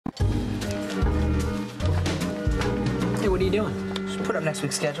What are you doing? Just put up next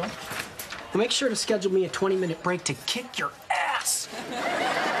week's schedule. Well, make sure to schedule me a 20-minute break to kick your ass.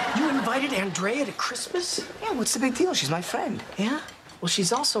 You invited Andrea to Christmas? Yeah, what's the big deal? She's my friend. Yeah? Well,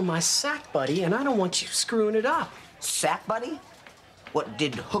 she's also my sack buddy, and I don't want you screwing it up. Sack buddy? What,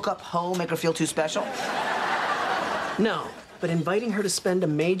 did Hook Up Ho make her feel too special? No, but inviting her to spend a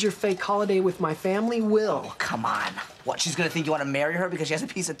major fake holiday with my family will. Oh, come on. What, she's gonna think you want to marry her because she has a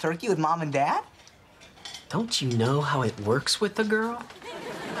piece of turkey with Mom and Dad? Don't you know how it works with the girl?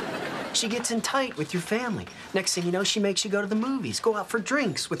 She gets in tight with your family. Next thing you know, she makes you go to the movies, go out for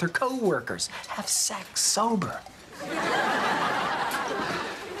drinks with her co-workers, have sex sober.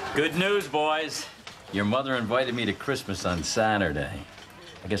 Good news, boys. Your mother invited me to Christmas on Saturday.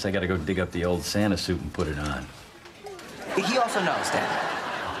 I guess I gotta go dig up the old Santa suit and put it on. He also knows, Dad.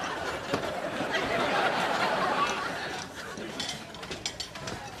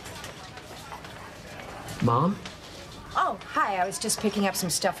 Mom? Oh, hi. I was just picking up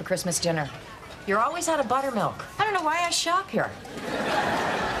some stuff for Christmas dinner. You're always out of buttermilk. I don't know why I shop here.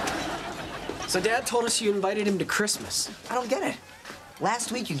 So Dad told us you invited him to Christmas. I don't get it.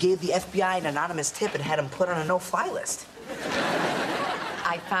 Last week, you gave the FBI an anonymous tip and had him put on a no-fly list.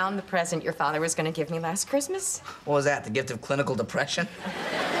 I found the present your father was going to give me last Christmas. What was that, the gift of clinical depression?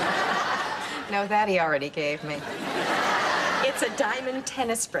 No, that he already gave me. It's a diamond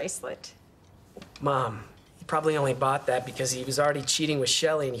tennis bracelet. Mom, he probably only bought that because he was already cheating with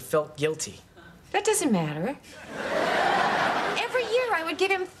Shelley and he felt guilty. That doesn't matter. Every year I would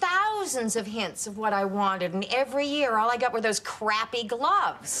give him thousands of hints of what I wanted, and every year all I got were those crappy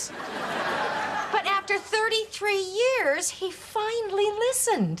gloves. But after 33 years, he finally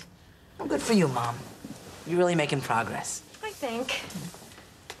listened. Well, good for you, Mom. You're really making progress. I think.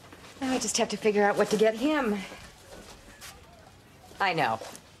 Now I just have to figure out what to get him. I know.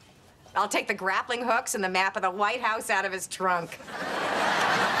 I'll take the grappling hooks and the map of the White House out of his trunk.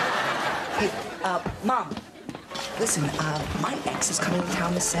 Hey, Mom, listen, my ex is coming to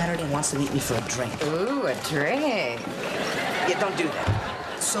town this Saturday and wants to meet me for a drink. Ooh, a drink. Yeah, don't do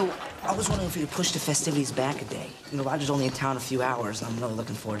that. So, I was wondering if we could push the festivities back a day. You know, Roger's only in town a few hours, and I'm really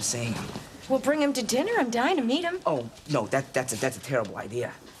looking forward to seeing him. We'll bring him to dinner. I'm dying to meet him. Oh, no, that's a terrible idea.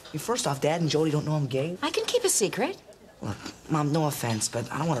 I mean, first off, Dad and Jody don't know I'm gay. I can keep a secret. Look, Mom, no offense, but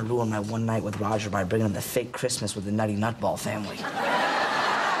I don't want to ruin my one night with Roger by bringing him the fake Christmas with the Nutty Nutball family.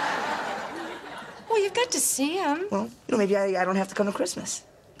 Well, you've got to see him. Well, you know, maybe I don't have to come to Christmas.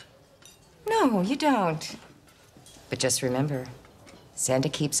 No, you don't. But just remember, Santa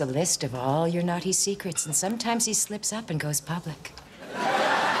keeps a list of all your naughty secrets, and sometimes he slips up and goes public.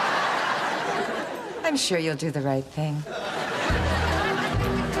 I'm sure you'll do the right thing.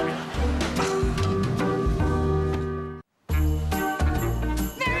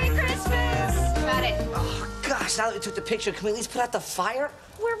 Merry Christmas! Got it. Oh, gosh, now that we took the picture, can we at least put out the fire?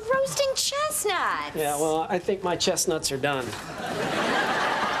 We're roasting chestnuts. Yeah, well, I think my chestnuts are done.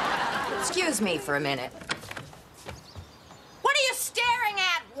 Excuse me for a minute. What are you staring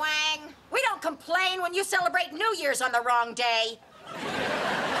at, Wang? We don't complain when you celebrate New Year's on the wrong day.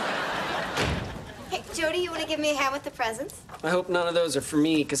 Hey, Jody, you want to give me a hand with the presents? I hope none of those are for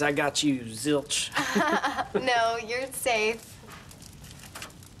me, because I got you zilch. No, you're safe.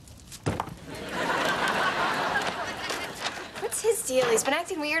 What's his deal? He's been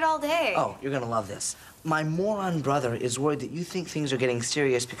acting weird all day. Oh, you're gonna love this. My moron brother is worried that you think things are getting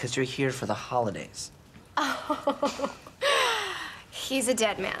serious because you're here for the holidays. Oh. He's a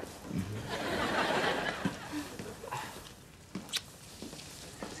dead man.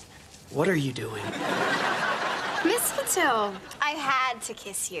 What are you doing? Mistletoe. I had to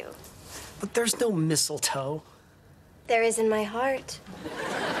kiss you. But there's no mistletoe. There is in my heart.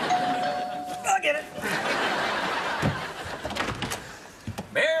 I'll get it.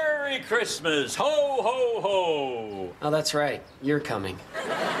 Merry Christmas! Ho, ho, ho! Oh, that's right. You're coming.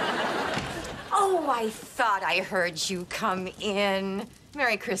 Oh, I thought I heard you come in.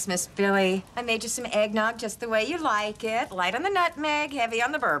 Merry Christmas, Billy. I made you some eggnog just the way you like it. Light on the nutmeg, heavy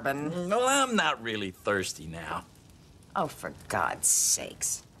on the bourbon. Well, I'm not really thirsty now. Oh, for God's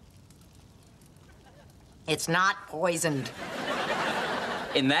sakes. It's not poisoned.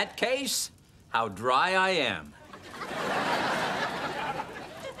 In that case, how dry I am.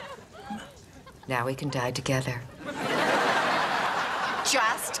 Now we can die together.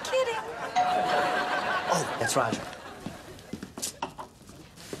 Just kidding. Oh, that's Roger.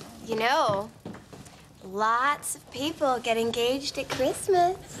 You know, lots of people get engaged at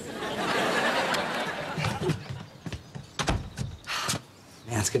Christmas.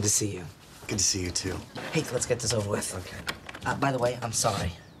 Man, it's good to see you. Good to see you, too. Hey, let's get this over with. Okay. By the way, I'm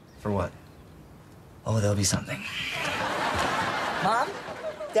sorry. For what? Oh, there'll be something. Mom?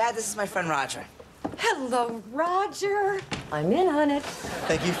 Dad, this is my friend Roger. Hello, Roger. I'm in on it.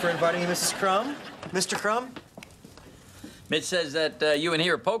 Thank you for inviting me, Mrs. Crumb. Mr. Crumb? Mitch says that you and he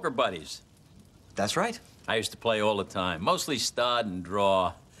are poker buddies. That's right. I used to play all the time, mostly stud and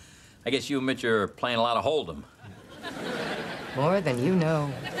draw. I guess you and Mitch are playing a lot of Hold'em. More than you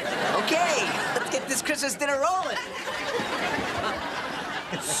know. Okay, let's get this Christmas dinner rolling.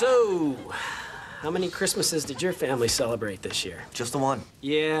 So, how many Christmases did your family celebrate this year? Just the one.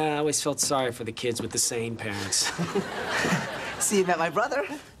 Yeah, I always felt sorry for the kids with the sane parents. See, you met my brother.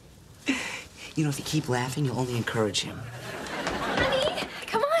 You know, if you keep laughing, you'll only encourage him. Honey,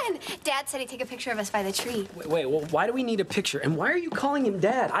 come on. Dad said he'd take a picture of us by the tree. Wait, well, why do we need a picture? And why are you calling him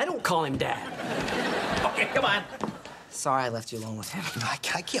Dad? I don't call him Dad. Okay, come on. Sorry I left you alone with him. I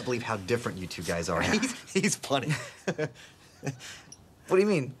can't believe how different you two guys are. He's funny. What do you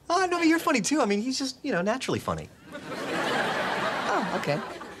mean? Oh, no, you're funny, too. I mean, he's just, naturally funny. Oh, okay.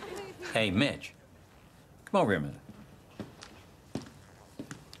 Hey, Mitch. Come over here a minute.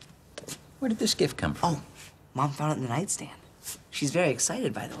 Where did this gift come from? Oh, Mom found it in the nightstand. She's very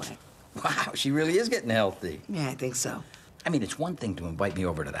excited, by the way. Wow, she really is getting healthy. Yeah, I think so. I mean, it's one thing to invite me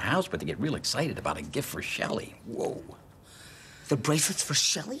over to the house, but to get real excited about a gift for Shelley. Whoa. The bracelets for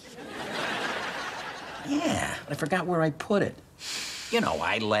Shelley? Yeah, I forgot where I put it. You know,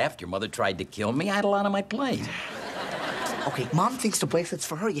 I left, your mother tried to kill me, I had a lot on my plate. Okay, Mom thinks the bracelet's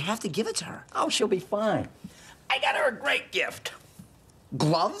for her. You have to give it to her. Oh, she'll be fine. I got her a great gift.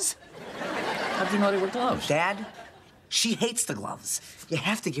 Gloves? How'd you know they were gloves? Dad, she hates the gloves. You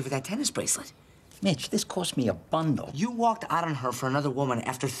have to give her that tennis bracelet. Mitch, this cost me a bundle. You walked out on her for another woman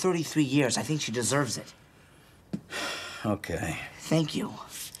after 33 years. I think she deserves it. Okay. Thank you.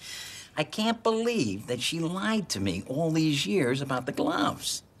 I can't believe that she lied to me all these years about the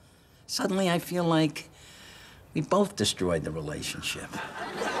gloves. Suddenly I feel like we both destroyed the relationship.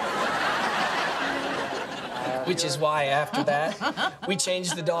 Which is why, after that, we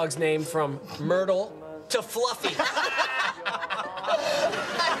changed the dog's name from Myrtle to Fluffy.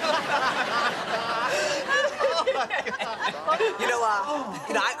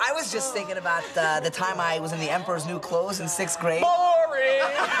 I was just thinking about the time I was in the Emperor's New Clothes in 6th grade. Boring!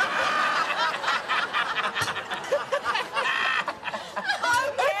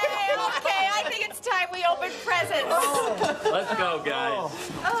 Okay, I think it's time we open presents. Let's go, guys.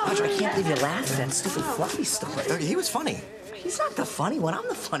 Roger, I can't believe you laughed at that stupid Fluffy story. He was funny. He's not the funny one. I'm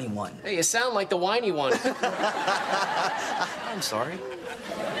the funny one. Hey, you sound like the whiny one. I'm sorry.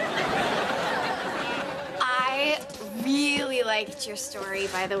 I really liked your story,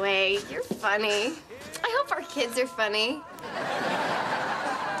 by the way. You're funny. I hope our kids are funny.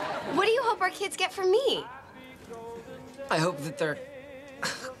 What do you hope our kids get from me? I hope that they're...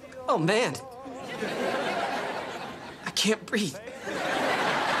 Oh, man. I can't breathe.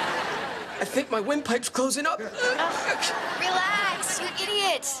 I think my windpipe's closing up. Relax, you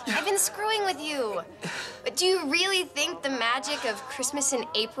idiot. I've been screwing with you. But do you really think the magic of Christmas in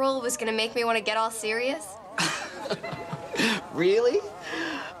April was gonna make me want to get all serious? Really?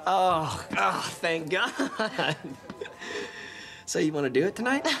 Oh, thank God. So you want to do it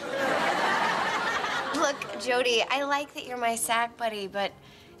tonight? Look, Jody, I like that you're my sack buddy, but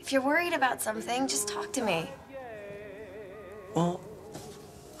if you're worried about something, just talk to me. Well,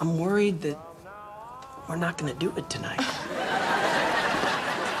 I'm worried that we're not going to do it tonight.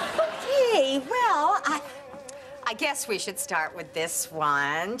 Okay, well, I guess we should start with this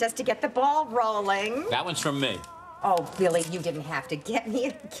one, just to get the ball rolling. That one's from me. Oh, Billy, you didn't have to get me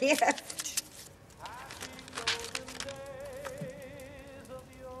a gift.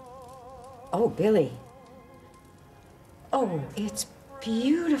 Oh, Billy. Oh, it's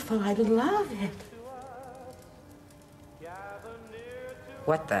beautiful. I love it.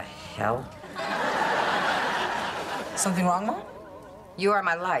 What the hell? Something wrong, Mom? You are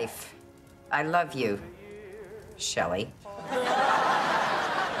my life. I love you, Shelley.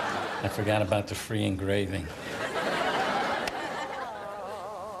 I forgot about the free engraving.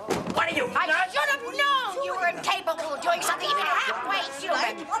 What are you? I should have known you were incapable of doing something even